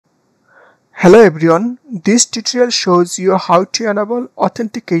Hello everyone, this tutorial shows you how to enable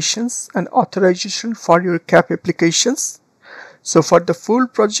authentications and authorization for your CAP applications. So for the full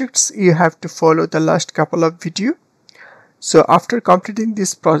projects, you have to follow the last couple of videos. So after completing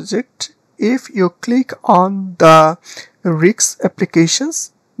this project, if you click on the RICS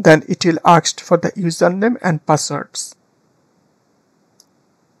applications, then it will ask for the username and passwords.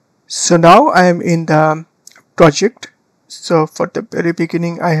 So now I am in the project. So for the very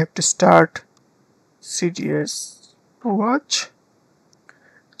beginning, I have to start CDS watch.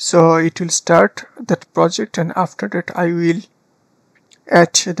 So it will start that project, and after that I will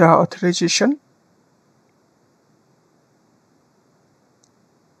add the authorization.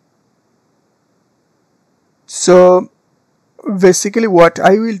 So basically what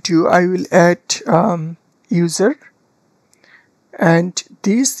I will do, I will add user, and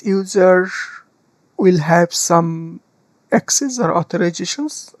this user will have some access or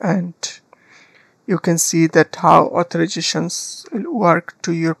authorizations, and you can see that how authorizations will work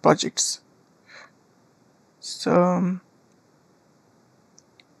to your projects. So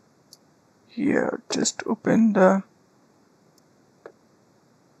here, just open the.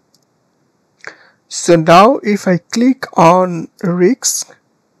 So now if I click on RICS,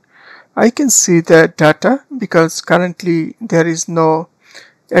 I can see the data because currently there is no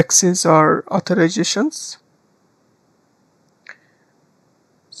access or authorizations.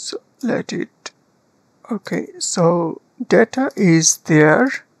 So let it. Okay, so data is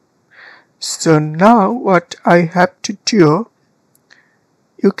there. So now what I have to do,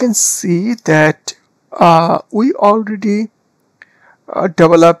 you can see that we already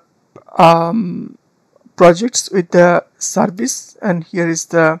develop projects with the service, and here is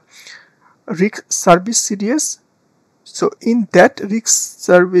the RICS service CDS. So in that RICS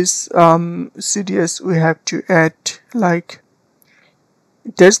service CDS, we have to add, like,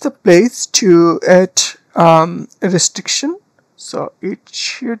 there's the place to add a restriction. So it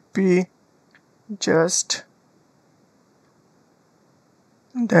should be just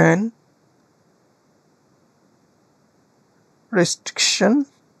then restriction,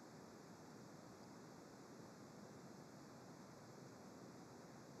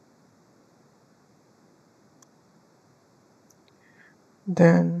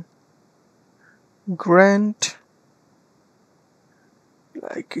 then grant,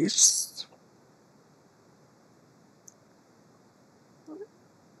 like it's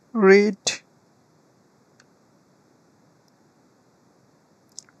read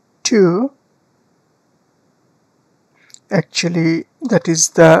to, actually that is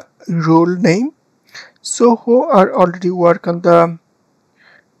the role name. So who are already work on the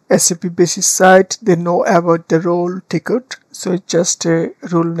SAP basis site, they know about the role ticket. So it's just a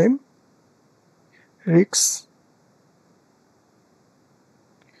role name, RICS.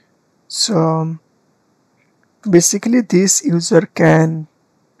 So basically this user can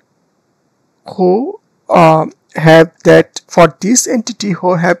who have that, for this entity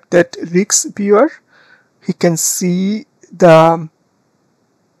who have that RICS viewer, he can see the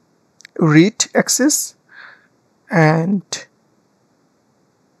read access, and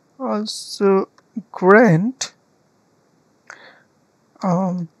also grant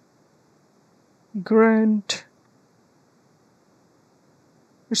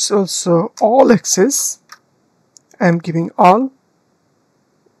it's also all access. I'm giving all.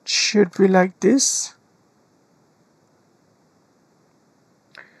 It should be like this.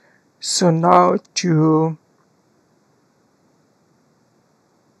 So now to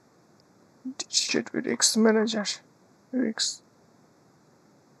it should be RICS manager, RICS.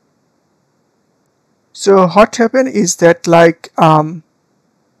 So what happened is that, like,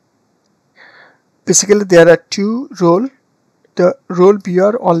 basically there are two roles. The role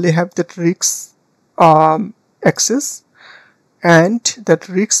viewer only have that RICS access, and that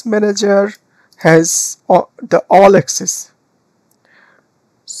RICS manager has the all access.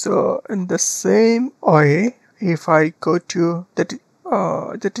 So in the same way, if I go to that,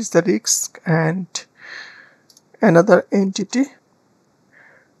 that is the RICS, and another entity,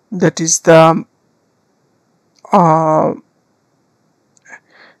 that is the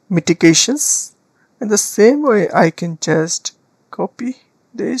mitigations. In the same way, I can just copy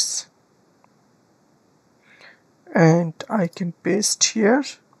this and I can paste here.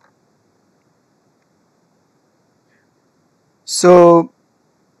 So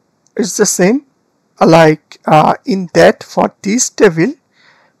it's the same, like in that, for this table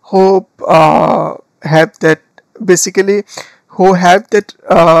who have that, basically who have that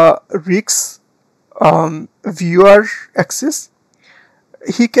RICS viewer access,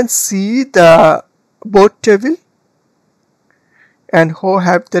 he can see the both table, and who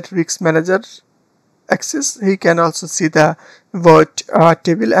have that risk manager access, he can also see the word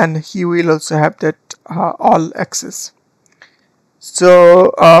table, and he will also have that all access.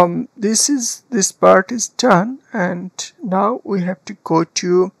 So this part is done, and now we have to go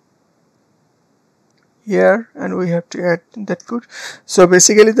to here and we have to add that code. So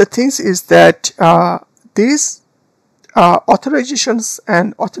basically the things is that these authorizations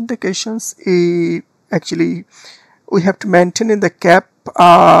and authentications actually we have to maintain in the CAP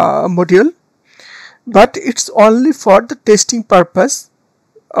module, but it's only for the testing purpose.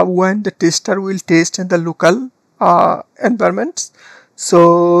 When the tester will test in the local environments,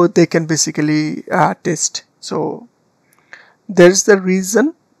 so they can basically test. So there's the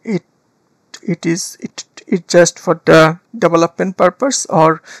reason it just for the development purpose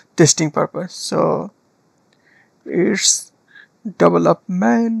or testing purpose. So it's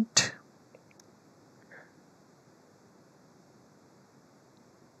development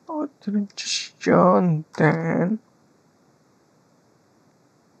authorization, then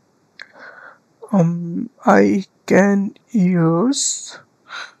I can use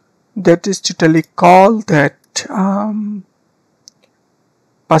that is totally call that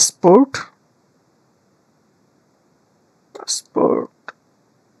passport,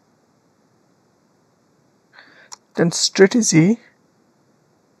 then strategy,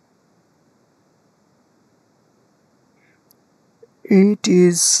 it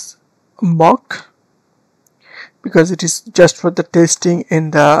is mock because it is just for the testing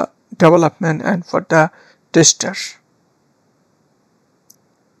in the development and for the tester.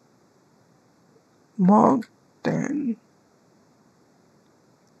 Mock, then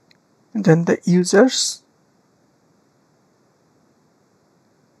the users,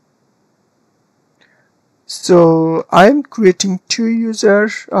 so I'm creating two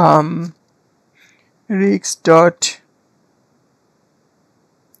users, rigs dot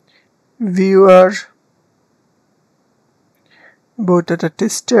viewer both data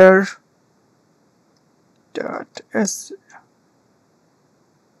tester dot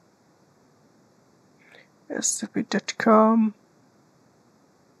sap.com,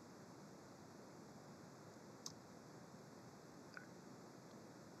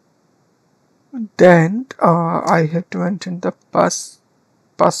 then I have to enter the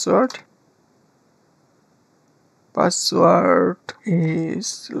password. Password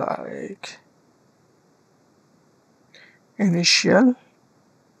is like initial,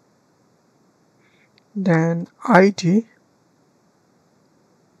 then ID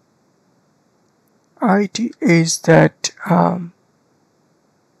is that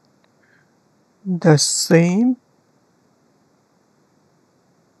the same,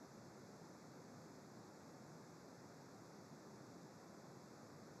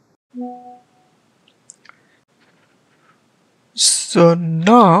 so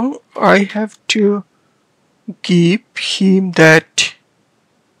now I have to give him that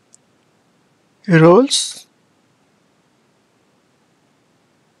roles,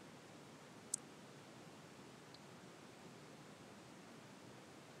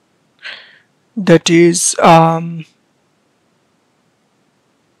 that is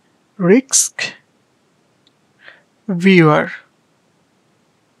risk viewer.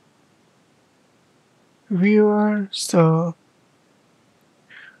 So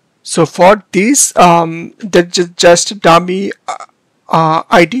for this that just dummy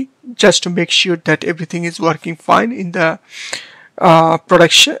ID, just to make sure that everything is working fine in the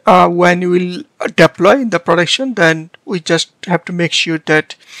production. When you will deploy in the production, then we just have to make sure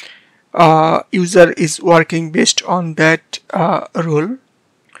that user is working based on that rule.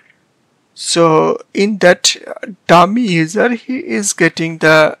 So in that dummy user, he is getting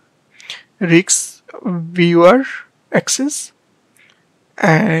the risk viewer access,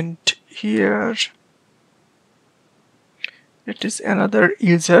 and here it is another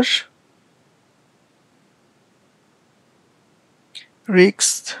user,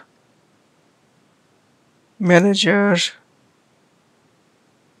 risk manager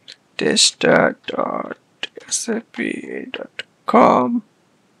tester.sap.com,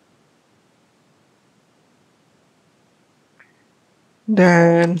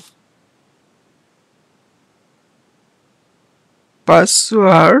 then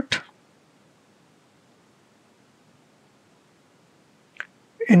password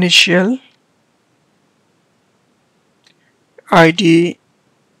initial, ID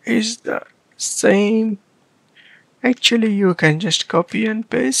is the same. Actually, you can just copy and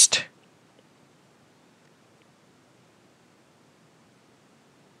paste.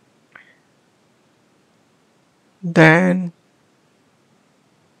 Then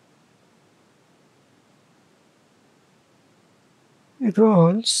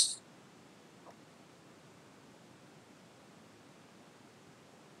roles,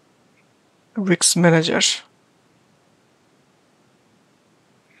 risk manager.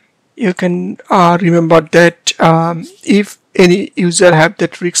 You can remember that if any user have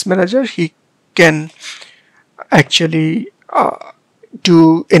that risk manager, he can actually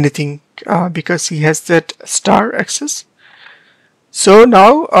do anything because he has that star access. So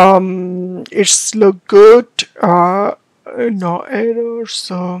now it's look good, no error.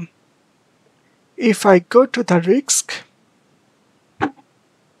 So if I go to the risk,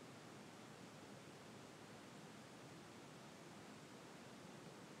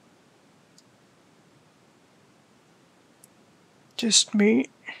 just me.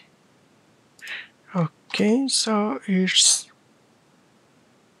 Okay, so it's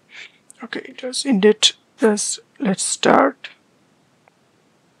okay. It was indeed this. Let's start.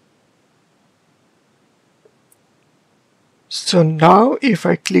 So now if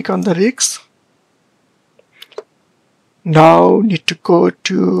I click on the rigs, now need to go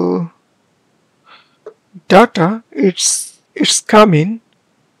to data, it's coming.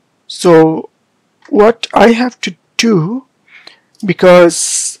 So what I have to do,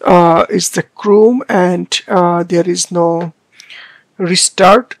 because it's the Chrome and there is no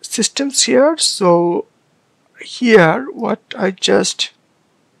restart systems here, so here what I just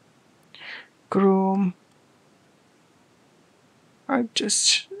Chrome, I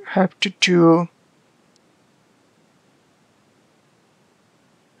just have to do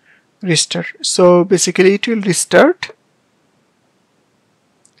restart. So basically it will restart,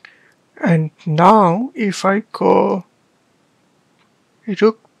 and now if I go, it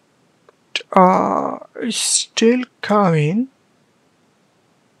look it's still coming.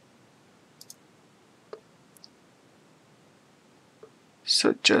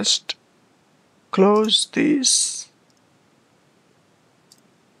 So just close this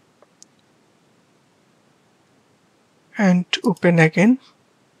and open again.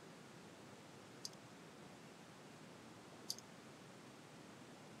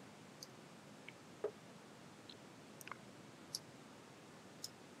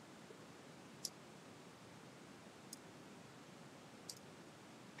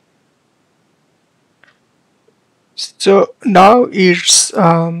 So now it's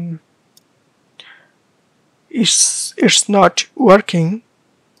not working.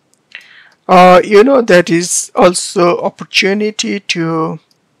 That is also opportunity to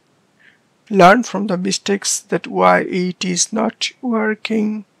learn from the mistakes, that why it is not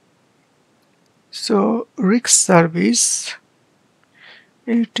working. So risk service,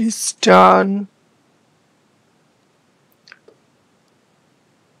 it is done.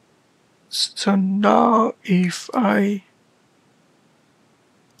 So now if I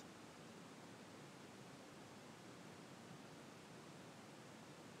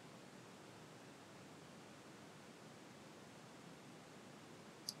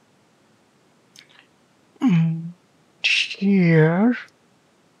here,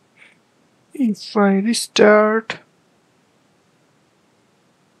 if I restart,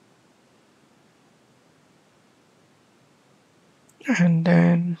 and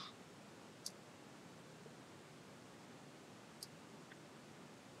then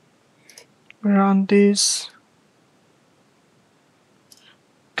run this,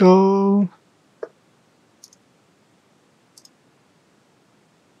 go.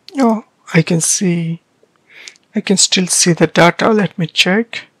 Oh, I can still see the data. Let me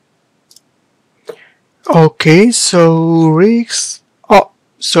check. Okay, so rigs. Oh,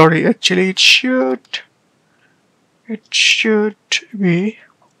 sorry. Actually, it should be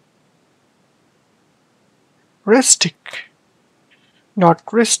restrict, not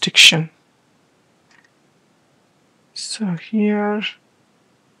restriction. So here,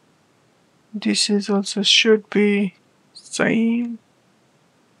 this is also should be same.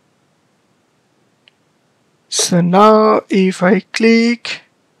 So now if I click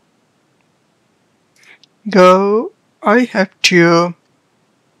go, I have to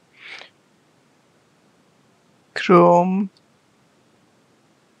Chrome,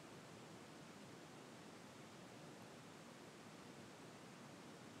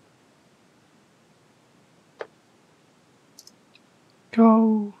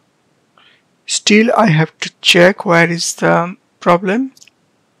 go. Still I have to check where is the problem.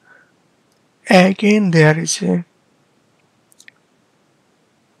 Again there is a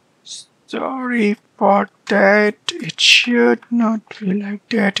sorry for that. It should not be like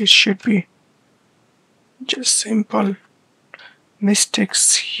that. It should be just simple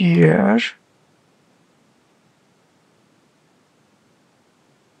mistakes here.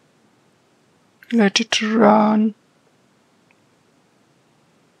 Let it run.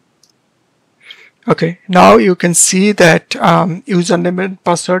 Okay, now you can see that username and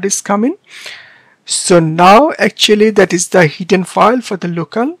password is coming. So now actually that is the hidden file for the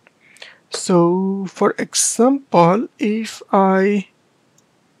local. So for example, if I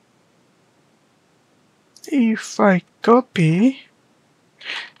copy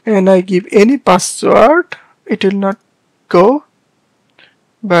and I give any password, it will not go.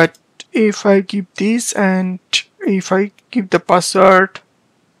 But if I give this and if I give the password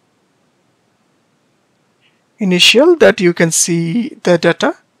initial, that you can see the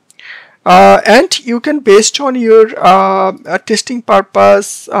data. And you can, based on your testing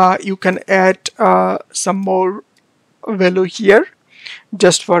purpose, you can add some more value here.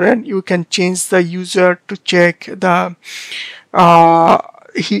 Just for an, you can change the user to check the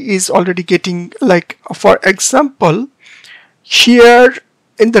he is already getting, like for example, here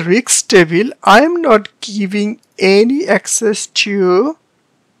in the risks table, I am not giving any access to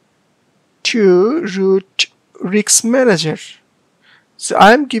root risks manager. So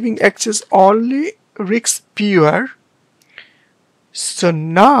I am giving access only risks viewer. So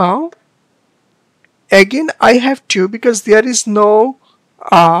now again I have to, because there is no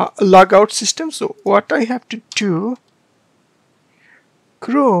logout system, so what I have to do,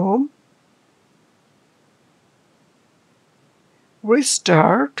 Chrome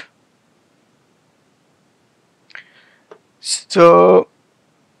restart. So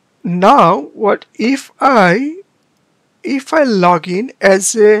now what if I log in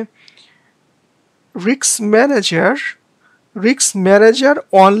as a risks manager,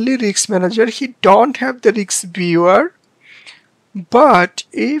 only risks manager, he don't have the risks viewer. But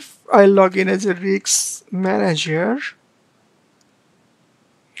if I log in as a risks manager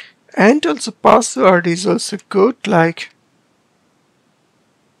and also password is also good, like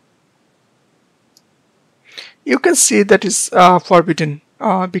you can see that is forbidden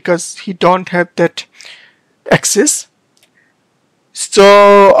because he don't have that access.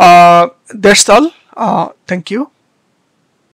 So that's all. Thank you.